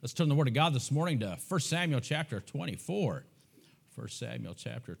Let's turn the Word of God this morning to 1 Samuel chapter 24. 1 Samuel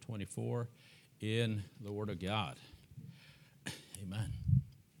chapter 24 in the Word of God. Amen.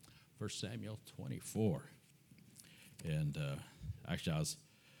 1 Samuel 24. And actually, I was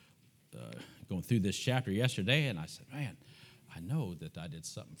going through this chapter yesterday, and I said, man, I know that I did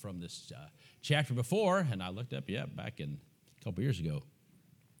something from this chapter before, and I looked up, back in a couple years ago.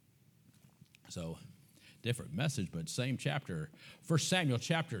 So, different message, but same chapter. 1 Samuel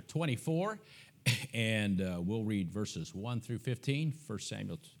chapter 24, and we'll read verses 1 through 15. 1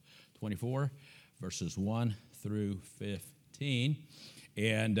 Samuel 24, verses 1 through 15.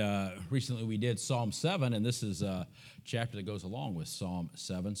 And recently we did Psalm 7, and this is a chapter that goes along with Psalm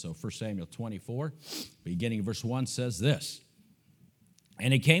 7. So 1 Samuel 24, beginning of verse 1, says this.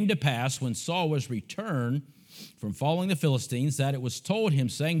 And it came to pass when Saul was returned from following the Philistines that it was told him,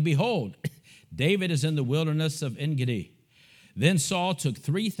 saying, Behold, David is in the wilderness of En-gedi. Then Saul took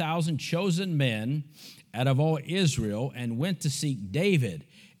 3,000 chosen men out of all Israel and went to seek David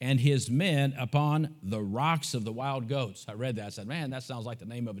and his men upon the rocks of the wild goats. I read that. I said, man, that sounds like the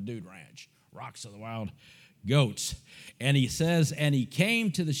name of a dude ranch. Rocks of the wild goats. And he says, and he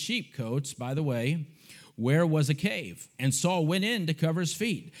came to the sheepcotes, by the way, where was a cave. And Saul went in to cover his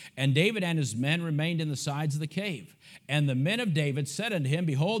feet. And David and his men remained in the sides of the cave. And the men of David said unto him,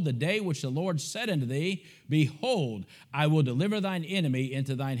 Behold, the day which the Lord said unto thee, Behold, I will deliver thine enemy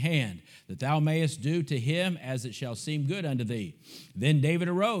into thine hand, that thou mayest do to him as it shall seem good unto thee. Then David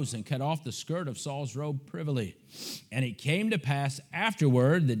arose and cut off the skirt of Saul's robe privily. And it came to pass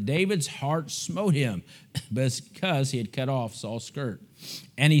afterward that David's heart smote him, because he had cut off Saul's skirt.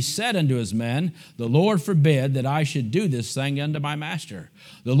 And he said unto his men, The Lord forbid that I should do this thing unto my master.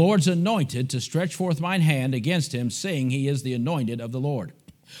 The Lord's anointed to stretch forth mine hand against him, seeing he is the anointed of the Lord.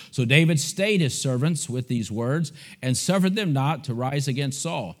 So David stayed his servants with these words and suffered them not to rise against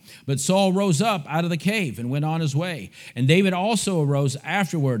Saul. But Saul rose up out of the cave and went on his way. And David also arose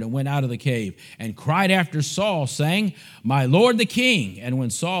afterward and went out of the cave and cried after Saul, saying, My lord the king. And when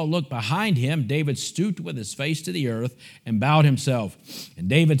Saul looked behind him, David stooped with his face to the earth and bowed himself. And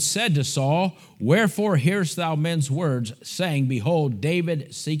David said to Saul, Wherefore hearest thou men's words, saying, Behold,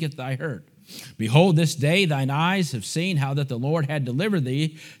 David seeketh thy hurt? Behold, this day thine eyes have seen how that the Lord had delivered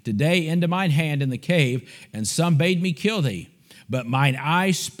thee today into mine hand in the cave, and some bade me kill thee. But mine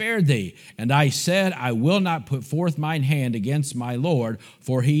eyes spared thee, and I said, I will not put forth mine hand against my Lord,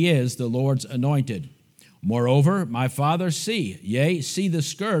 for he is the Lord's anointed. Moreover, my father, see the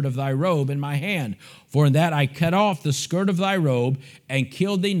skirt of thy robe in my hand. For in that I cut off the skirt of thy robe and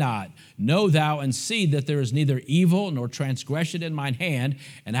killed thee not. Know thou and see that there is neither evil nor transgression in mine hand,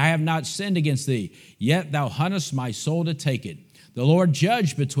 and I have not sinned against thee. Yet thou huntest my soul to take it. The Lord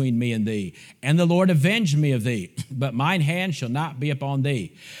judge between me and thee, and the Lord avenge me of thee. But mine hand shall not be upon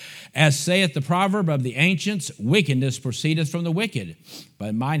thee. As saith the proverb of the ancients, wickedness proceedeth from the wicked,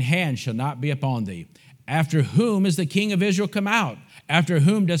 but mine hand shall not be upon thee. After whom is the king of Israel come out? After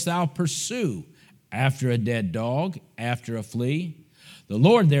whom dost thou pursue? After a dead dog? After a flea? The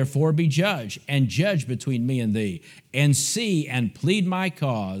Lord therefore be judge, and judge between me and thee, and see and plead my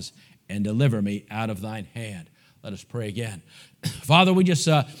cause, and deliver me out of thine hand. Let us pray again. Father, we just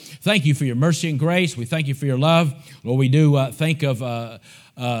thank you for your mercy and grace. We thank you for your love. Lord, we do think of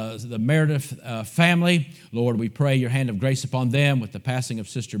the Meredith family. Lord, we pray your hand of grace upon them with the passing of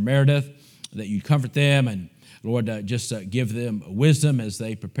Sister Meredith, that you comfort them and, Lord, just give them wisdom as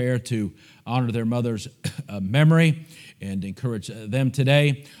they prepare to honor their mother's memory and encourage them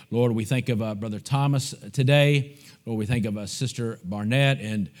today. Lord, we think of Brother Thomas today. Lord, we think of Sister Barnett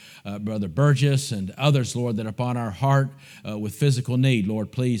and Brother Burgess and others, Lord, that are upon our heart with physical need.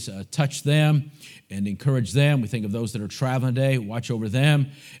 Lord, please touch them and encourage them. We think of those that are traveling today. Watch over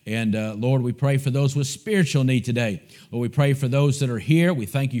them. And Lord, we pray for those with spiritual need today. Lord, we pray for those that are here. We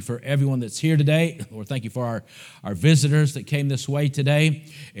thank you for everyone that's here today. Lord, thank you for our visitors that came this way today.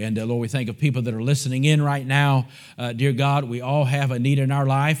 And Lord, we think of people that are listening in right now. Dear God, we all have a need in our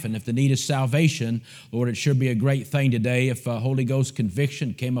life. And if the need is salvation, Lord, it should be a great thing today if Holy Ghost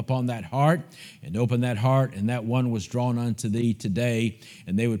conviction came upon that heart and opened that heart, and that one was drawn unto thee today,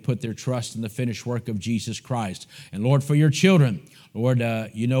 and they would put their trust in the finished work of Jesus Christ. And Lord, for your children, Lord,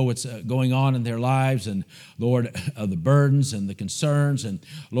 you know what's going on in their lives, and Lord, the burdens and the concerns, and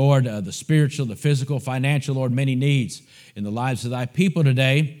Lord, the spiritual, the physical, financial, Lord, many needs in the lives of thy people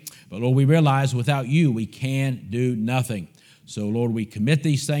today. But Lord, we realize without you, we can do nothing. So, Lord, we commit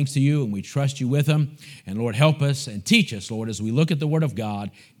these things to you, and we trust you with them. And, Lord, help us and teach us, Lord, as we look at the Word of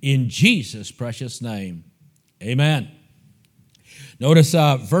God in Jesus' precious name. Amen. Notice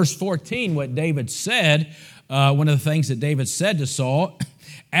verse 14, what David said, one of the things that David said to Saul,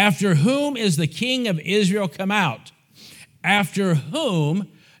 After whom is the king of Israel come out? After whom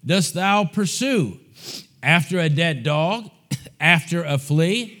dost thou pursue? After a dead dog? After a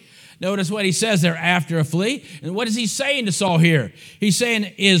flea? Notice what he says there, after a flea. And what is he saying to Saul here? He's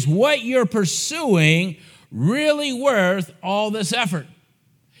saying, is what you're pursuing really worth all this effort?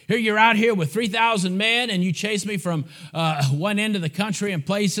 Here you're out here with 3,000 men, and you chase me from one end of the country and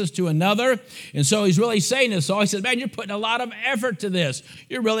places to another. And so he's really saying to Saul, he says, man, you're putting a lot of effort to this.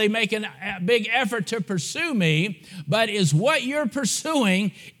 You're really making a big effort to pursue me. But is what you're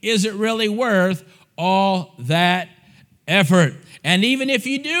pursuing, is it really worth all that effort? And even if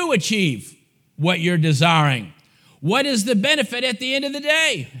you do achieve what you're desiring, what is the benefit at the end of the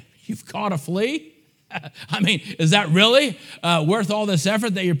day? You've caught a flea. I mean, is that really worth all this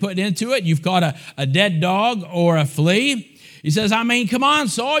effort that you're putting into it? You've caught a dead dog or a flea. He says, I mean, come on,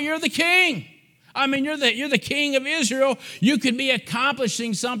 Saul, you're the king. I mean, you're the king of Israel. You could be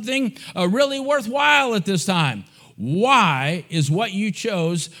accomplishing something really worthwhile at this time. Why is this what you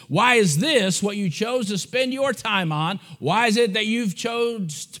chose to spend your time on? Why is it that you've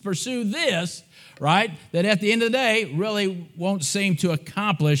chose to pursue this, right, that at the end of the day really won't seem to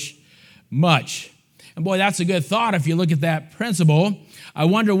accomplish much? And boy, that's a good thought if you look at that principle. I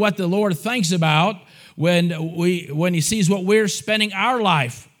wonder what the Lord thinks about when he sees what we're spending our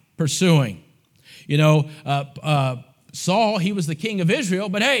life pursuing. You know, Saul, he was the king of Israel,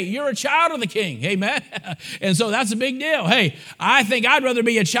 but hey, you're a child of the king, amen? And so that's a big deal. Hey, I think I'd rather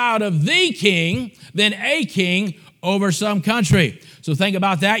be a child of the king than a king over some country. So think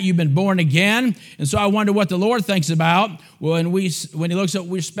about that. You've been born again. And so I wonder what the Lord thinks about when he looks at what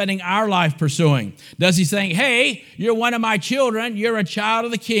we're spending our life pursuing. Does he think, hey, you're one of my children, you're a child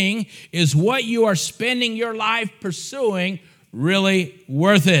of the king? Is what you are spending your life pursuing really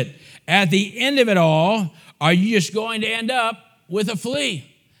worth it? At the end of it all, are you just going to end up with a flea?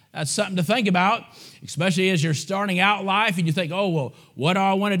 That's something to think about, especially as you're starting out life and you think, oh, well, what do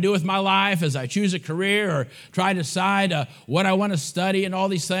I want to do with my life as I choose a career or try to decide what I want to study and all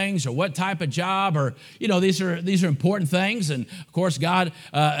these things, or what type of job, or, you know, these are important things. And, of course, God,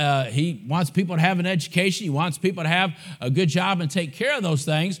 he wants people to have an education. He wants people to have a good job and take care of those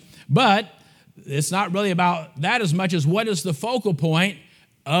things. But it's not really about that as much as what is the focal point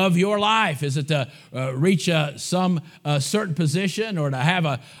of your life. Is it to reach some certain position, or to have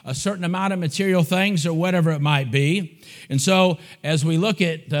a certain amount of material things, or whatever it might be? And so as we look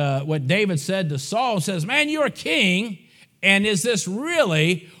at what David said to Saul, says, man, you're a king, and is this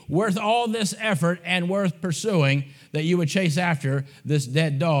really worth all this effort and worth pursuing, that you would chase after this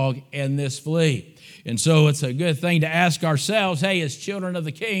dead dog and this flea? And so it's a good thing to ask ourselves, hey, as children of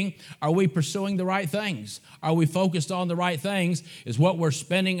the king, are we pursuing the right things? Are we focused on the right things? Is what we're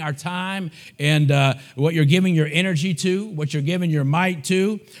spending our time and what you're giving your energy to, what you're giving your might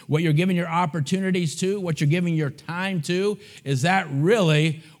to, what you're giving your opportunities to, what you're giving your time to, is that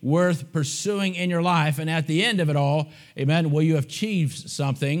really worth pursuing in your life? And at the end of it all, amen, will you achieve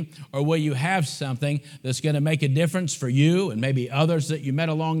something, or will you have something that's going to make a difference for you and maybe others that you met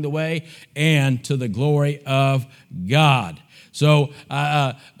along the way, and to the glory of God? So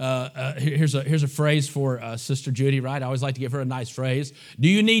here's a phrase for Sister Judy, right? I always like to give her a nice phrase. Do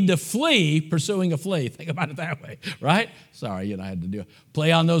you need to flee pursuing a flea? Think about it that way, right? Sorry, I had to do a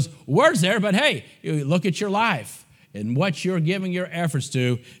play on those words there, but hey, you look at your life and what you're giving your efforts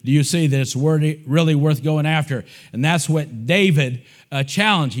to. Do you see that it's really worth going after? And that's what David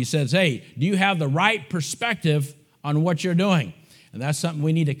challenged. He says, hey, do you have the right perspective on what you're doing? And that's something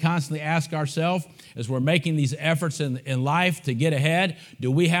we need to constantly ask ourselves as we're making these efforts in life to get ahead.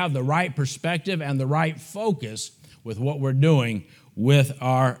 Do we have the right perspective and the right focus with what we're doing with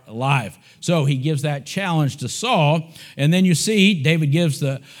our life? So he gives that challenge to Saul, and then you see David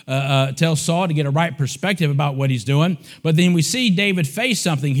tells Saul to get a right perspective about what he's doing. But then we see David face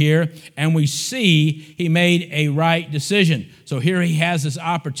something here, and we see he made a right decision. So here he has this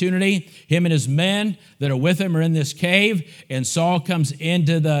opportunity. Him and his men that are with him are in this cave, and Saul comes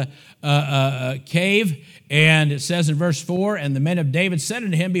into the cave, and it says in verse 4, and the men of David said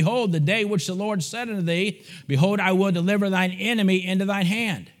unto him, behold, the day which the Lord said unto thee, behold, I will deliver thine enemy into thine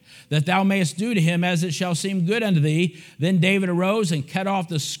hand, that thou mayest do to him as it shall seem good unto thee. Then David arose and cut off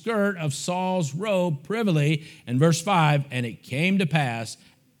the skirt of Saul's robe privily. And verse 5, and it came to pass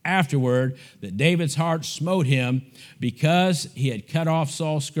afterward that David's heart smote him, because he had cut off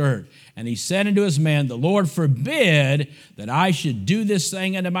Saul's skirt. And he said unto his men, the Lord forbid that I should do this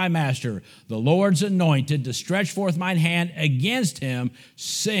thing unto my master, the Lord's anointed, to stretch forth mine hand against him,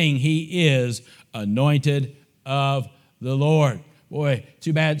 seeing he is anointed of the Lord. Boy,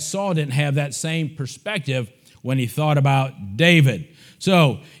 too bad Saul didn't have that same perspective when he thought about David.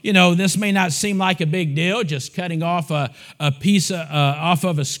 So, this may not seem like a big deal, just cutting off a piece off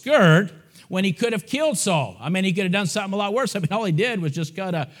of a skirt when he could have killed Saul. I mean, he could have done something a lot worse. I mean, all he did was just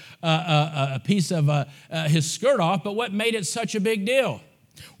cut a piece of his skirt off. But what made it such a big deal?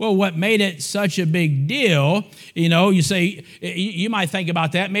 Well, what made it such a big deal, you say, you might think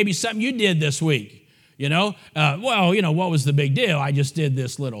about that, maybe something you did this week. What was the big deal? I just did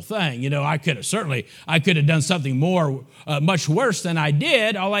this little thing. I could have done something more, much worse than I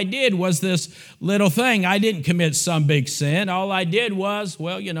did. All I did was this little thing. I didn't commit some big sin. All I did was,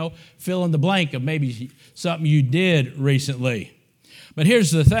 fill in the blank of maybe something you did recently. But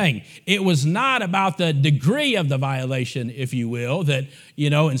here's the thing. It was not about the degree of the violation, if you will, that,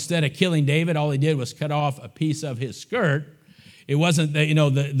 instead of killing David, all he did was cut off a piece of his skirt. It wasn't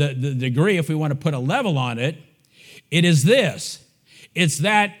the degree, if we want to put a level on it. It is this. It's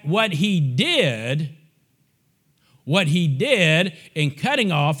that what he did in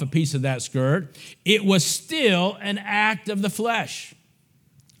cutting off a piece of that skirt, it was still an act of the flesh.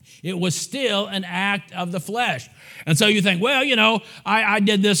 It was still an act of the flesh. And so you think, I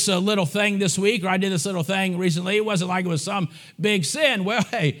did this little thing this week, or I did this little thing recently. It wasn't like it was some big sin. Well,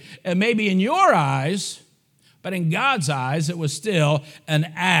 hey, maybe in your eyes, but in God's eyes, it was still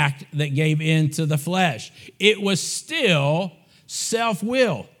an act that gave in to the flesh. It was still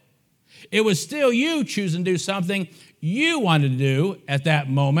self-will. It was still you choosing to do something you wanted to do at that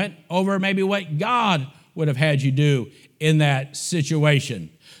moment over maybe what God would have had you do in that situation.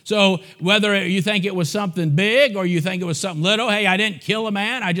 So whether you think it was something big or you think it was something little, hey, I didn't kill a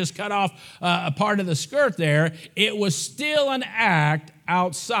man, I just cut off a part of the skirt there, it was still an act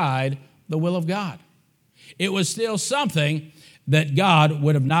outside the will of God. It was still something that God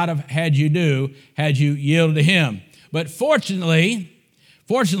would have not have had you do had you yielded to him. But fortunately,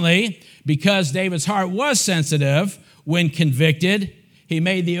 because David's heart was sensitive when convicted, he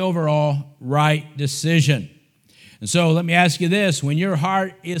made the overall right decision. And so let me ask you this. When your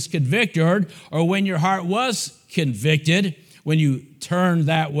heart is convicted, or when your heart was convicted, when you turned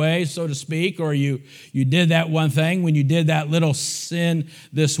that way, so to speak, or you did that one thing, when you did that little sin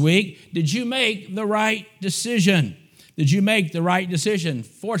this week, did you make the right decision? Did you make the right decision?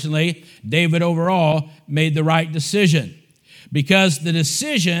 Fortunately, David overall made the right decision, because the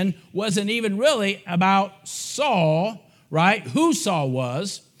decision wasn't even really about Saul, right? Who Saul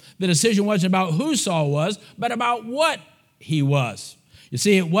was. The decision wasn't about who Saul was, but about what he was. You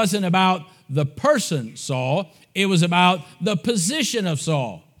see, it wasn't about the person Saul. It was about the position of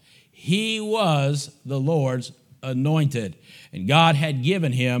Saul. He was the Lord's anointed, and God had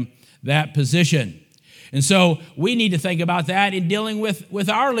given him that position. And so we need to think about that in dealing with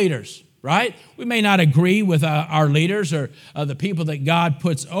our leaders, right? We may not agree with our leaders or the people that God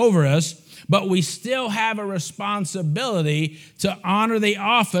puts over us, but we still have a responsibility to honor the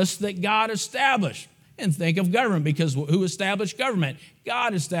office that God established. And think of government, because who established government?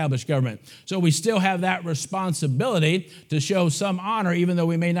 God established government. So we still have that responsibility to show some honor, even though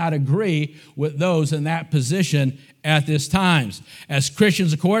we may not agree with those in that position at this time. As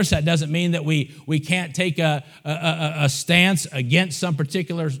Christians, of course, that doesn't mean that we can't take a stance against some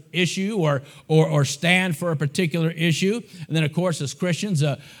particular issue or stand for a particular issue. And then, of course, as Christians,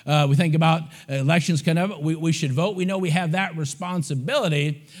 we think about elections kind of, we should vote. We know we have that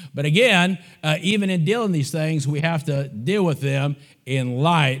responsibility. But again, even in dealing these things, we have to deal with them in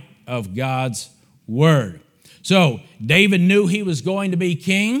light of God's word. So David knew he was going to be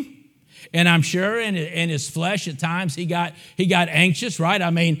king. And I'm sure in his flesh at times he got anxious, right? I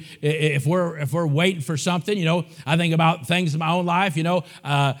mean, if we're waiting for something, I think about things in my own life.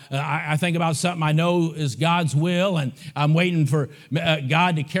 I think about something I know is God's will, and I'm waiting for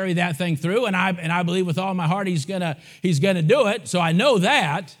God to carry that thing through. And I believe with all my heart He's gonna do it. So I know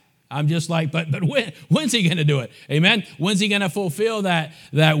that. I'm just like, but when's He gonna do it? Amen. When's He gonna fulfill that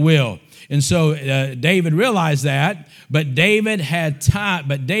will? And so David realized that, but David had time,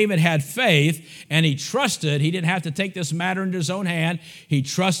 but David had faith, and he trusted. He didn't have to take this matter into his own hand. He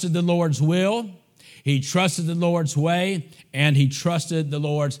trusted the Lord's will, he trusted the Lord's way, and he trusted the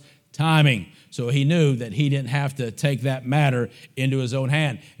Lord's timing. So he knew that he didn't have to take that matter into his own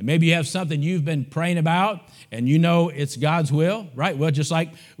hand. And maybe you have something you've been praying about, and you know it's God's will, right? Well, just like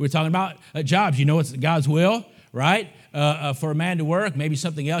we were talking about jobs, you know it's God's will, right? For a man to work, maybe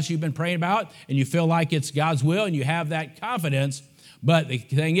something else you've been praying about, and you feel like it's God's will, and you have that confidence. But the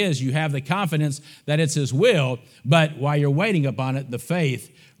thing is, you have the confidence that it's His will, but while you're waiting upon it, the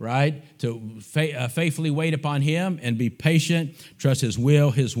faith, right, to faithfully wait upon Him and be patient, trust His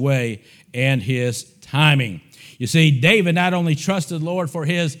will, His way, and His timing. You see, David not only trusted the Lord for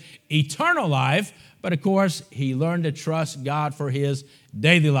his eternal life, But of course, he learned to trust God for his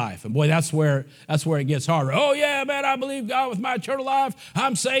daily life. And boy, that's where it gets harder. Oh yeah, man, I believe God with my eternal life.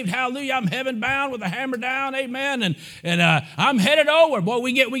 I'm saved, hallelujah. I'm heaven bound with a hammer down, amen. And I'm headed over. Boy,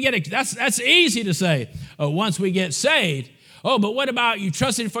 we get that's easy to say once we get saved. Oh, but what about you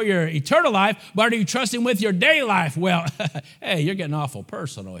trusting for your eternal life, but are you trusting with your daily life? Well, hey, you're getting awful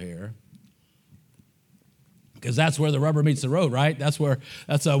personal here. Because that's where the rubber meets the road, right? That's what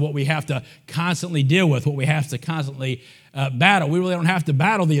we have to constantly deal with, what we have to constantly battle. We really don't have to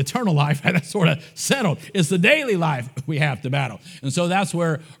battle the eternal life. That's sort of settled. It's the daily life we have to battle. And so that's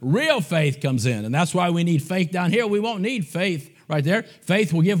where real faith comes in. And that's why we need faith down here. We won't need faith right there.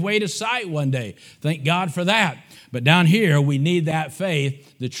 Faith will give way to sight one day. Thank God for that. But down here, we need that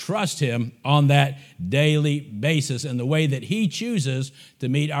faith to trust him on that daily basis and the way that he chooses to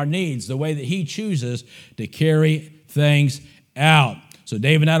meet our needs, the way that he chooses to carry things out. So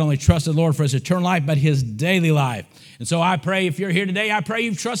David not only trusted the Lord for his eternal life, but his daily life. And so I pray, if you're here today, I pray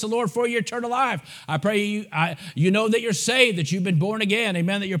you've trusted the Lord for your eternal life. I pray you know that you're saved, that you've been born again,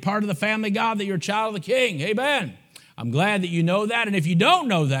 amen, that you're part of the family of God, that you're a child of the King, amen. I'm glad that you know that, and if you don't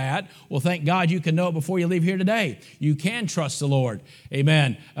know that, well, thank God you can know it before you leave here today. You can trust the Lord,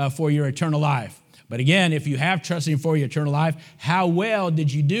 amen, for your eternal life. But again, if you have trusted him for your eternal life, how well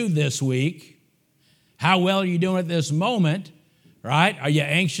did you do this week? How well are you doing at this moment, right? Are you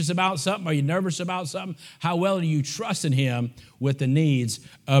anxious about something? Are you nervous about something? How well do you trust in him with the needs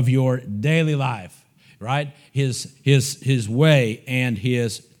of your daily life, right? His way and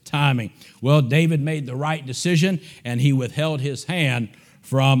his timing. Well, David made the right decision, and he withheld his hand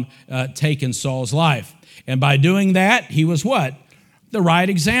from taking Saul's life. And by doing that, he was what? The right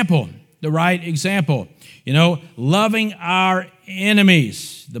example. The right example. You know, loving our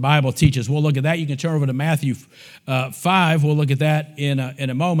enemies, the Bible teaches. We'll look at that. You can turn over to Matthew 5. We'll look at that in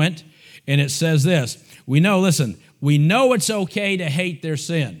a moment. And it says this. We know it's okay to hate their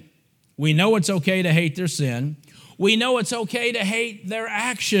sin. We know it's okay to hate their sin. We know it's okay to hate their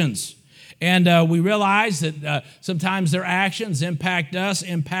actions. And we realize that sometimes their actions impact us,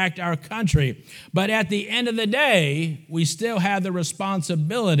 impact our country. But at the end of the day, we still have the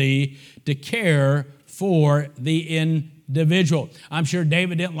responsibility to care for the individual. I'm sure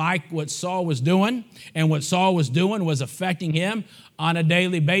David didn't like what Saul was doing, and what Saul was doing was affecting him on a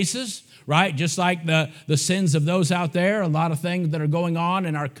daily basis. Right? Just like the sins of those out there, a lot of things that are going on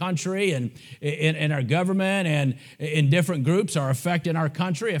in our country and in our government and in different groups are affecting our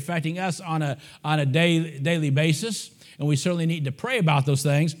country, affecting us on a daily basis. And we certainly need to pray about those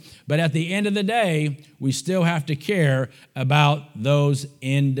things. But at the end of the day, we still have to care about those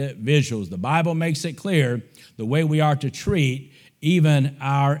individuals. The Bible makes it clear the way we are to treat even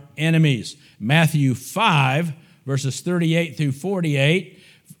our enemies. Matthew 5, verses 38 through 48,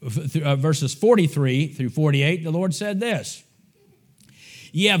 verses 43 through 48, the Lord said this,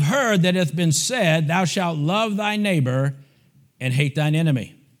 Ye have heard that it hath been said, Thou shalt love thy neighbor and hate thine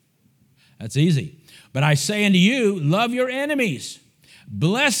enemy. That's easy. But I say unto you, love your enemies,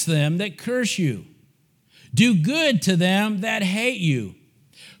 bless them that curse you, do good to them that hate you,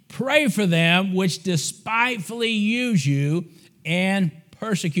 pray for them which despitefully use you and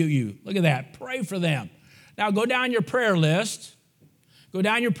persecute you. Look at that, pray for them. Now go down your prayer list. Go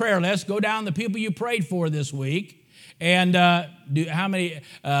down your prayer list. Go down the people you prayed for this week. And how many,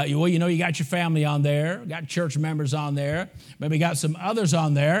 you got your family on there, got church members on there, maybe got some others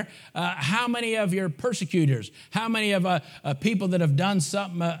on there. How many of your persecutors, how many of people that have done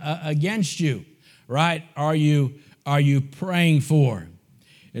something against you, right, are you praying for?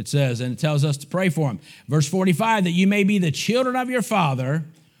 It says, and it tells us to pray for them. Verse 45, that you may be the children of your Father,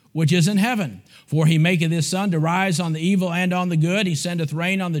 which is in heaven. For he maketh his sun to rise on the evil and on the good. He sendeth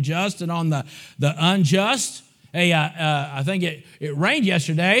rain on the just and on the unjust. Hey, I think it rained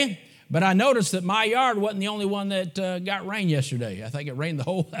yesterday, but I noticed that my yard wasn't the only one that got rain yesterday. I think it rained the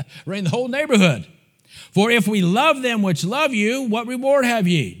whole neighborhood. For if we love them which love you, what reward have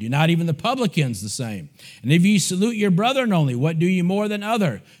ye? Do not even the publicans the same? And if ye salute your brethren only, what do ye more than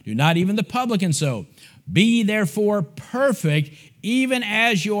other? Do not even the publicans so? Be ye therefore perfect, even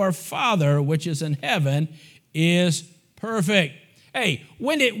as your Father which is in heaven is perfect. Hey,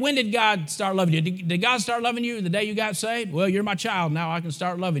 when did God start loving you? Did God start loving you the day you got saved? Well, you're my child now. I can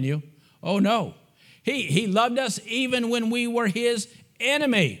start loving you. Oh, no. He loved us even when we were his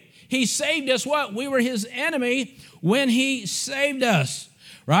enemy. He saved us what? We were his enemy when he saved us.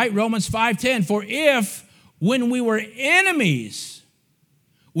 Right? Romans 5:10. For if when we were enemies,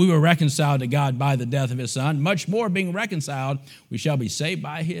 we were reconciled to God by the death of his Son, much more being reconciled, we shall be saved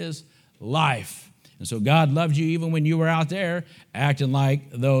by his life. And so God loved you even when you were out there acting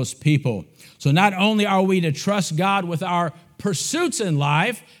like those people. So not only are we to trust God with our pursuits in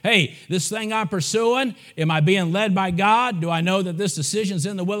life. Hey, this thing I'm pursuing, am I being led by God? Do I know that this decision's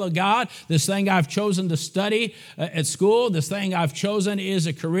in the will of God? This thing I've chosen to study at school, this thing I've chosen is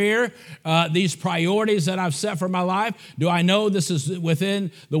a career, these priorities that I've set for my life, do I know this is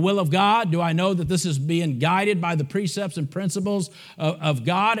within the will of God? Do I know that this is being guided by the precepts and principles of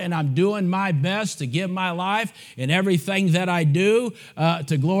God, and I'm doing my best to give my life in everything that I do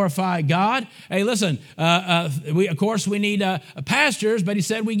to glorify God? Hey, listen, we need pastors, but he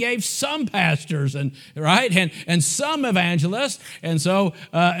said we gave some pastors and some evangelists, and so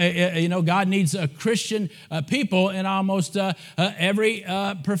God needs Christian people in almost every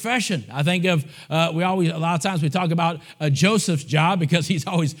profession. I think of a lot of times we talk about Joseph's job because he's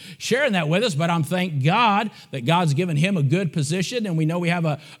always sharing that with us, but I'm thank God that God's given him a good position, and we know we have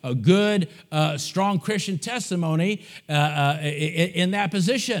a good, strong Christian testimony in that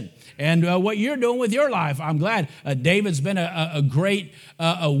position. And what you're doing with your life, I'm glad. David's been a great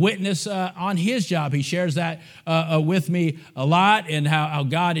witness on his job. He shares that with me a lot, and how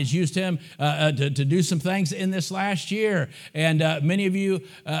God has used him to do some things in this last year. And many of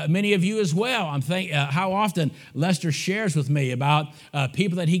you as well. I'm thinking how often Lester shares with me about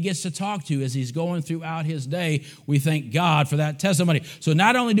people that he gets to talk to as he's going throughout his day. We thank God for that testimony. So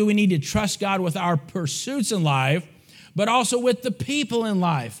not only do we need to trust God with our pursuits in life, but also with the people in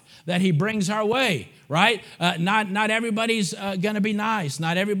life that he brings our way, right? Not everybody's going to be nice.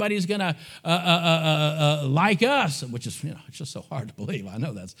 Not everybody's going to like us, which is, it's just so hard to believe. I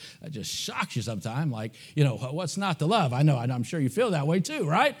know that just shocks you sometimes. Like, what's not to love? I know, I'm sure you feel that way too,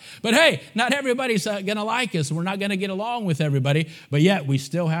 right? But hey, not everybody's going to like us. We're not going to get along with everybody, but yet we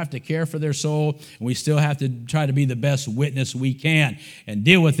still have to care for their soul, and we still have to try to be the best witness we can and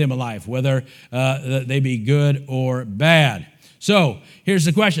deal with them in life, whether they be good or bad. So here's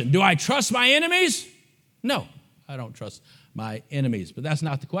the question. Do I trust my enemies? No, I don't trust my enemies. But that's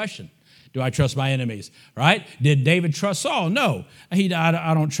not the question. Do I trust my enemies? Right? Did David trust Saul? No, I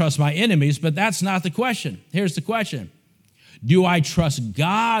don't trust my enemies, but that's not the question. Here's the question. Do I trust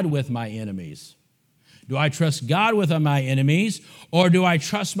God with my enemies? Do I trust God with my enemies, or do I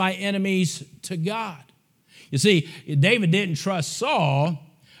trust my enemies to God? You see, David didn't trust Saul,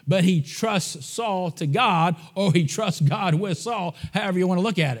 but he trusts Saul to God, or he trusts God with Saul, however you want to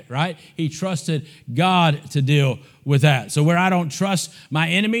look at it, right? He trusted God to deal with that. So where I don't trust my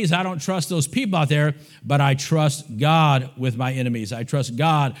enemies, I don't trust those people out there, but I trust God with my enemies. I trust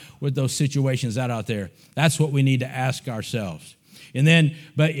God with those situations that are out there. That's what we need to ask ourselves. And then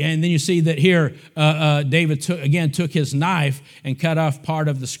you see that here, David took his knife and cut off part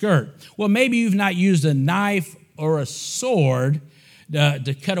of the skirt. Well, maybe you've not used a knife or a sword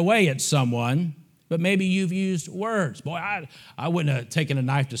to cut away at someone, but maybe you've used words. Boy, I wouldn't have taken a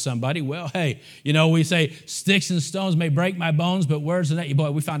knife to somebody. Well, hey, we say sticks and stones may break my bones, but words and that.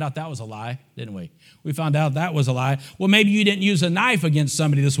 Boy, we found out that was a lie, didn't we? We found out that was a lie. Well, maybe you didn't use a knife against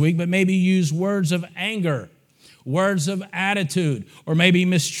somebody this week, but maybe you used words of anger, words of attitude, or maybe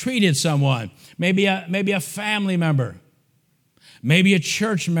mistreated someone, maybe a family member, maybe a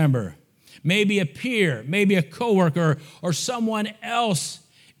church member, maybe a peer, maybe a coworker, or someone else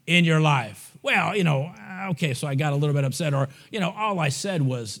in your life. Well, okay, so I got a little bit upset, or, all I said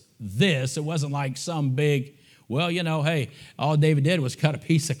was this. It wasn't like some big, hey, all David did was cut a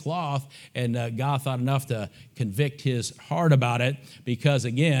piece of cloth, and God thought enough to convict his heart about it because,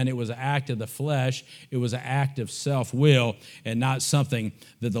 again, it was an act of the flesh. It was an act of self-will and not something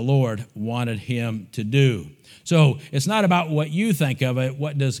that the Lord wanted him to do. So it's not about what you think of it.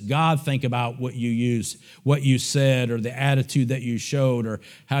 What does God think about what you used, what you said, or the attitude that you showed, or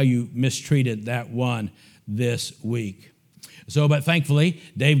how you mistreated that one this week? So, but thankfully,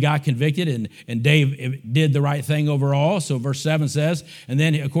 Dave got convicted, and Dave did the right thing overall. So verse 7 says, and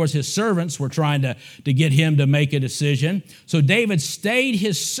then, of course, his servants were trying to get him to make a decision. So David stayed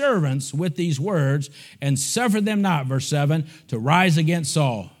his servants with these words and suffered them not, verse 7, to rise against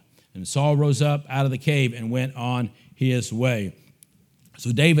Saul. And Saul rose up out of the cave and went on his way.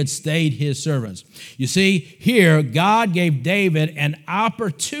 So David stayed his servants. You see, here, God gave David an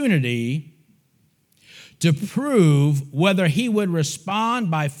opportunity to prove whether he would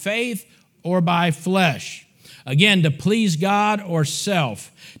respond by faith or by flesh. Again, to please God or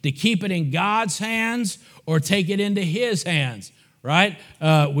self, to keep it in God's hands or take it into his hands, right?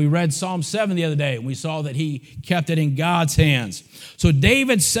 We read Psalm 7 the other day, and we saw that he kept it in God's hands. So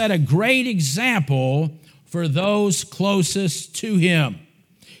David set a great example for those closest to him.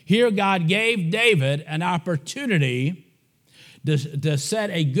 Here God gave David an opportunity to set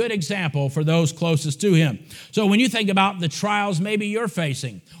a good example for those closest to him. So when you think about the trials maybe you're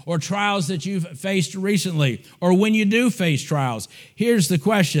facing, or trials that you've faced recently, or when you do face trials, here's the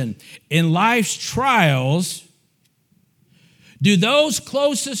question. In life's trials, do those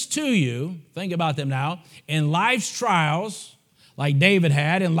closest to you, think about them now, in life's trials, like David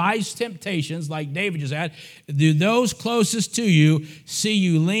had, in life's temptations, like David just had, do those closest to you see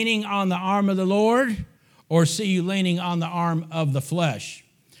you leaning on the arm of the Lord, or see you leaning on the arm of the flesh?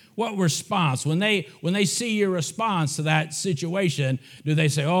 What response? When they see your response to that situation, do they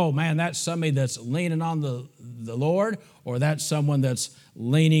say, oh man, that's somebody that's leaning on the Lord, or that's someone that's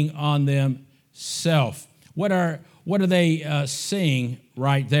leaning on themselves? What are they seeing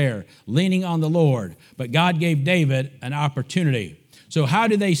right there? Leaning on the Lord. But God gave David an opportunity. So how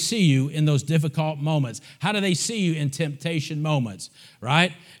do they see you in those difficult moments? How do they see you in temptation moments,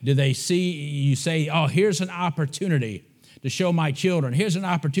 right? Do they see you say, oh, here's an opportunity to show my children. Here's an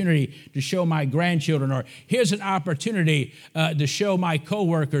opportunity to show my grandchildren. Or here's an opportunity to show my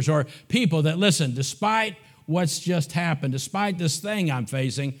coworkers or people that, listen, despite what's just happened, despite this thing I'm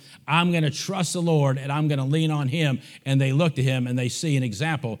facing, I'm going to trust the Lord and I'm going to lean on him. And they look to him and they see an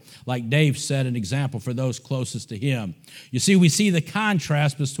example, like Dave said, an example for those closest to him. You see, we see the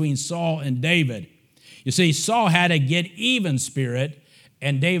contrast between Saul and David. You see, Saul had a get-even spirit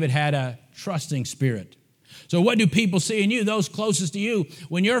and David had a trusting spirit. So what do people see in you, those closest to you,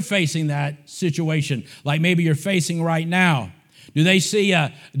 when you're facing that situation, like maybe you're facing right now? Do they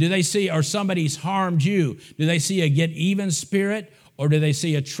see, or somebody's harmed you? Do they see a get-even spirit, or do they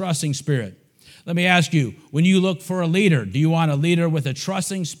see a trusting spirit? Let me ask you, when you look for a leader, do you want a leader with a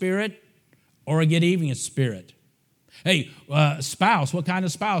trusting spirit or a get-even spirit? Hey, spouse, what kind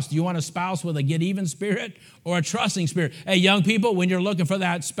of spouse? Do you want a spouse with a get-even spirit or a trusting spirit? Hey, young people, when you're looking for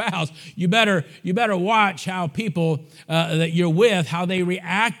that spouse, you better watch how people that you're with, how they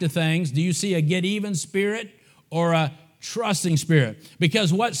react to things. Do you see a get-even spirit or a trusting spirit?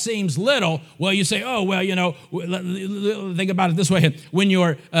 Because what seems little, well, you say, oh, well, think about it this way. When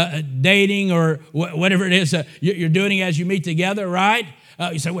you're dating or whatever it is you're doing as you meet together, right?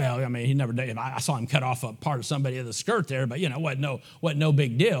 You say, well, I mean, he never dated. I saw him cut off a part of somebody in the skirt there, but, what no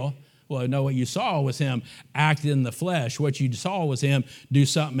big deal. Well, no, what you saw was him act in the flesh. What you saw was him do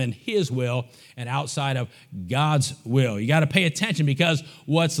something in his will and outside of God's will. You got to pay attention, because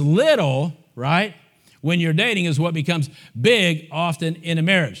what's little, right, when you're dating is what becomes big often in a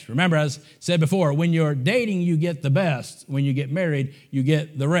marriage. Remember, as I said before, when you're dating, you get the best. When you get married, you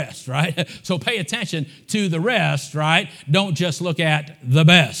get the rest, right? So pay attention to the rest, right? Don't just look at the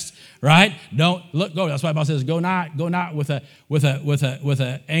best, right? Don't go. That's why the Bible says, go not with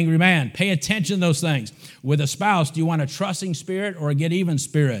a angry man. Pay attention to those things. With a spouse, do you want a trusting spirit or a get-even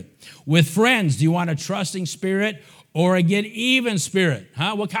spirit? With friends, do you want a trusting spirit or a get-even spirit?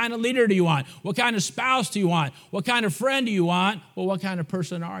 What kind of leader do you want? What kind of spouse do you want? What kind of friend do you want? Well, what kind of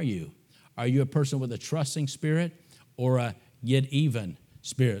person are you? Are you a person with a trusting spirit or a get-even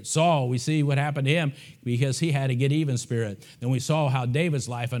spirit? Saul, we see what happened to him because he had a get-even spirit. Then we saw how David's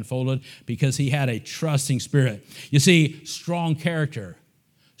life unfolded because he had a trusting spirit. You see, strong character,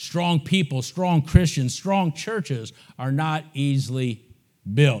 strong people, strong Christians, strong churches are not easily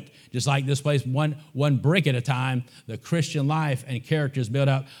built. Just like this place, one brick at a time, the Christian life and character is built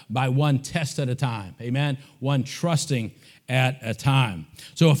up by one test at a time. Amen? One trusting at a time.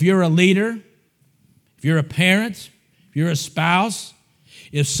 So if you're a leader, if you're a parent, if you're a spouse,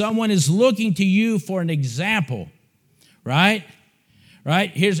 if someone is looking to you for an example, right?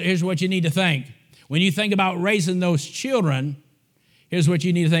 Here's what you need to think. When you think about raising those children, here's what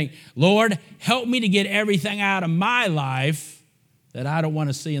you need to think. Lord, help me to get everything out of my life that I don't want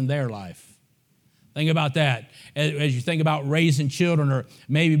to see in their life. Think about that as you think about raising children or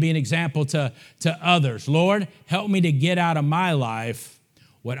maybe be an example to others. Lord, help me to get out of my life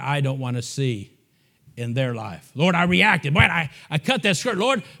what I don't want to see in their life. Lord, I reacted. Boy, I cut that skirt.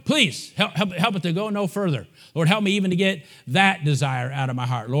 Lord, please help it to go no further. Lord, help me even to get that desire out of my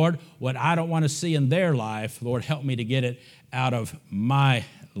heart. Lord, what I don't want to see in their life, Lord, help me to get it out of my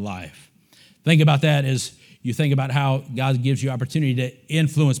life. Think about that as you think about how God gives you opportunity to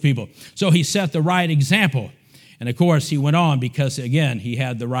influence people. So he set the right example. And of course, he went on because, again, he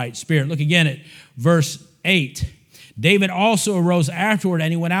had the right spirit. Look again at verse 8. David also arose afterward,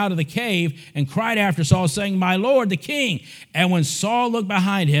 and he went out of the cave and cried after Saul, saying, my Lord, the king. And when Saul looked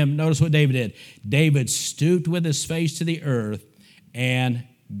behind him, notice what David did. David stooped with his face to the earth and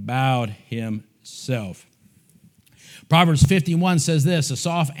bowed himself. Proverbs 51 says this, a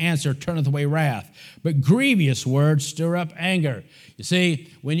soft answer turneth away wrath, but grievous words stir up anger. You see,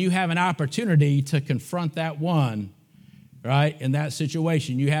 when you have an opportunity to confront that one, right? In that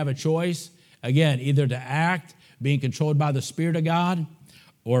situation, you have a choice, again, either to act being controlled by the Spirit of God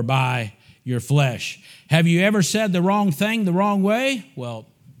or by your flesh. Have you ever said the wrong thing the wrong way? Well,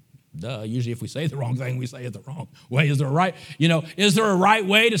 duh. Usually if we say the wrong thing, we say it the wrong way. Is there a right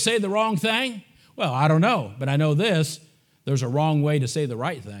way to say the wrong thing? Well, I don't know, but I know this. There's a wrong way to say the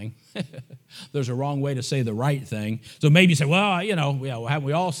right thing. There's a wrong way to say the right thing. So maybe you say, well, haven't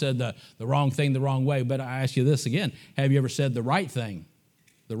we all said the wrong thing the wrong way? But I ask you this again. Have you ever said the right thing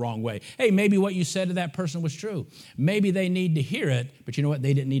the wrong way? Hey, maybe what you said to that person was true. Maybe they need to hear it, but you know what?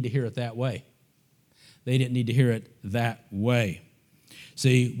 They didn't need to hear it that way. They didn't need to hear it that way.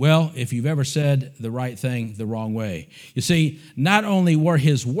 See, well, if you've ever said the right thing the wrong way. You see, not only were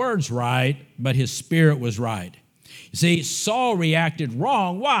his words right, but his spirit was right. You see, Saul reacted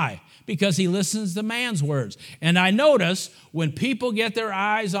wrong. Why? Because he listens to man's words. And I notice when people get their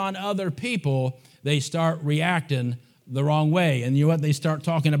eyes on other people, they start reacting the wrong way. And you know what? They start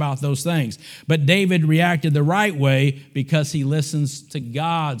talking about those things. But David reacted the right way because he listens to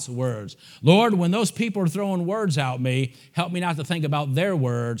God's words. Lord, when those people are throwing words at me, help me not to think about their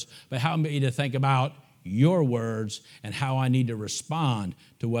words, but help me to think about your words and how I need to respond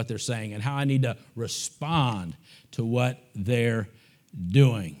to what they're saying and how I need to respond to what they're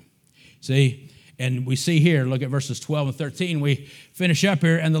doing. See? And we see here, look at verses 12 and 13. We finish up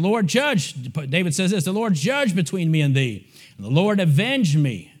here. And the Lord judged, David says this, the Lord judged between me and thee. And the Lord avenged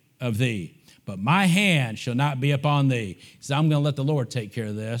me of thee. But my hand shall not be upon thee. He says, I'm going to let the Lord take care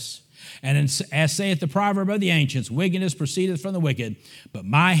of this. And as saith the proverb of the ancients, wickedness proceedeth from the wicked, but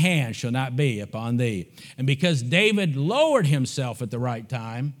my hand shall not be upon thee. And because David lowered himself at the right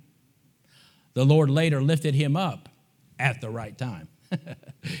time, the Lord later lifted him up at the right time.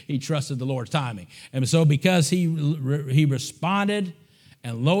 He trusted the Lord's timing. And so because he responded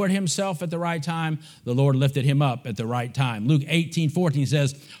and lowered himself at the right time, the Lord lifted him up at the right time. Luke 18:14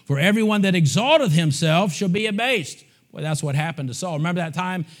 says, for everyone that exalteth himself shall be abased. Well, that's what happened to Saul. Remember that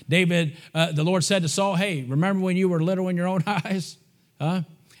time the Lord said to Saul, hey, remember when you were little in your own eyes? Huh?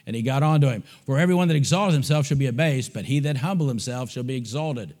 And he got on to him. For everyone that exalteth himself shall be abased, but he that humbleth himself shall be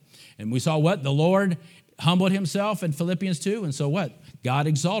exalted. And we saw what? The Lord humbled himself in Philippians 2. And so what? God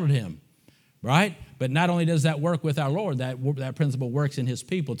exalted him, right? But not only does that work with our Lord, that principle works in his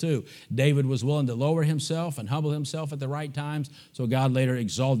people too. David was willing to lower himself and humble himself at the right times, so God later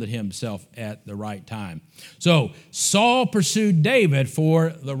exalted himself at the right time. So Saul pursued David for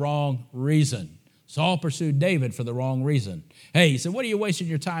the wrong reason. Saul pursued David for the wrong reason. Hey, he said, what are you wasting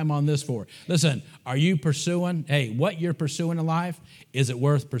your time on this for? Listen, are you pursuing, what you're pursuing in life, is it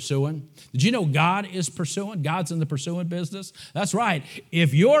worth pursuing? Did you know God is pursuing? God's in the pursuing business. That's right.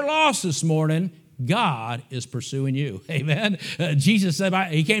 If you're lost this morning, God is pursuing you. Amen. Jesus said,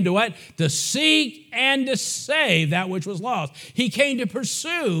 he came to what? To seek and to save that which was lost. He came to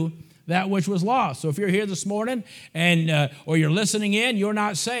pursue that which was lost. So if you're here this morning and or you're listening in, you're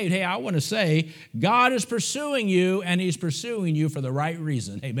not saved. Hey, I want to say God is pursuing you, and he's pursuing you for the right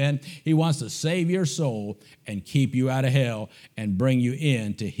reason. Amen. He wants to save your soul and keep you out of hell and bring you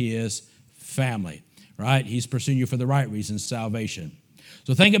into his family, right? He's pursuing you for the right reason, salvation.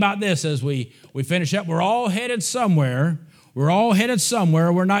 So think about this as we finish up. We're all headed somewhere. We're all headed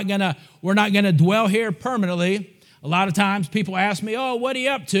somewhere. We're not gonna dwell here permanently. A lot of times people ask me, oh, what are you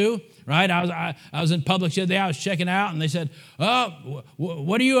up to? Right? I was in Publix the other day. I was checking out, and they said, oh,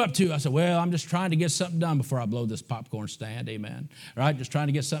 what are you up to? I said, well, I'm just trying to get something done before I blow this popcorn stand. Amen. Right? Just trying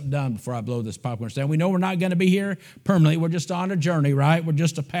to get something done before I blow this popcorn stand. We know we're not going to be here permanently. We're just on a journey, right? We're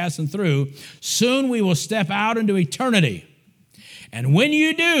just passing through. Soon we will step out into eternity. And when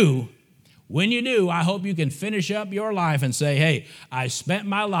you do, I hope you can finish up your life and say, hey, I spent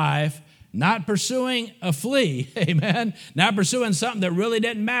my life not pursuing a flea, amen, not pursuing something that really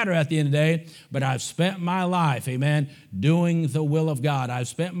didn't matter at the end of the day, but I've spent my life, amen, doing the will of God. I've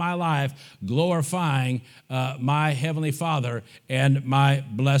spent my life glorifying my Heavenly Father and my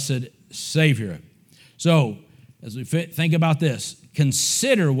blessed Savior. So, as we think about this,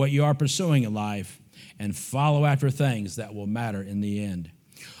 consider what you are pursuing in life and follow after things that will matter in the end.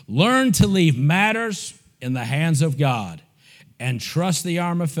 Learn to leave matters in the hands of God and trust the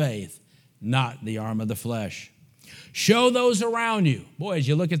arm of faith, not the arm of the flesh. Show those around you. Boy, as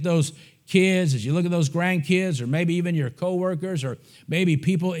you look at those kids, as you look at those grandkids, or maybe even your coworkers, or maybe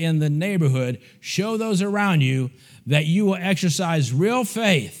people in the neighborhood, show those around you that you will exercise real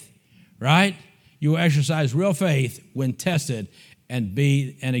faith, right? You will exercise real faith when tested and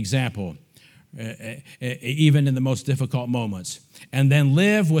be an example, even in the most difficult moments. And then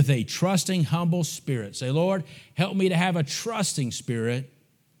live with a trusting, humble spirit. Say, Lord, help me to have a trusting spirit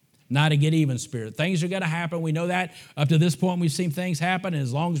not a get even spirit. Things are going to happen. We know that. Up to this point, we've seen things happen. And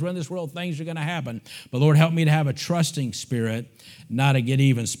as long as we're in this world, things are going to happen. But Lord, help me to have a trusting spirit, not a get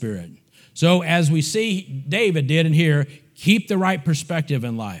even spirit. So as we see David did in here, keep the right perspective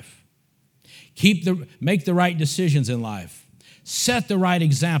in life. Make the right decisions in life. Set the right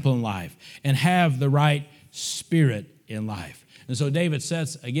example in life. And have the right spirit in life. And so David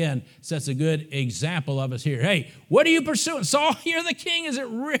sets a good example of us here. Hey, what are you pursuing? Saul, you're the king.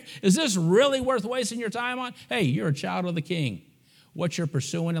 Is this really worth wasting your time on? Hey, you're a child of the king. What you're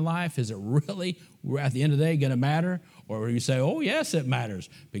pursuing in life, is it really, at the end of the day, going to matter? Or you say, oh, yes, it matters.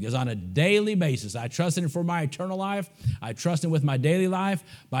 Because on a daily basis, I trust in Him for my eternal life. I trust Him with my daily life.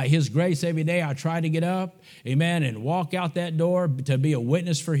 By His grace, every day I try to get up, amen, and walk out that door to be a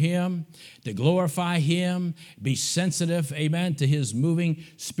witness for Him, to glorify Him, be sensitive, amen, to His moving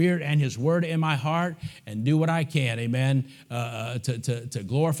Spirit and His Word in my heart, and do what I can, amen, to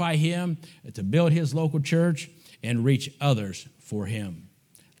glorify Him, to build His local church, and reach others for Him.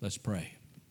 Let's pray.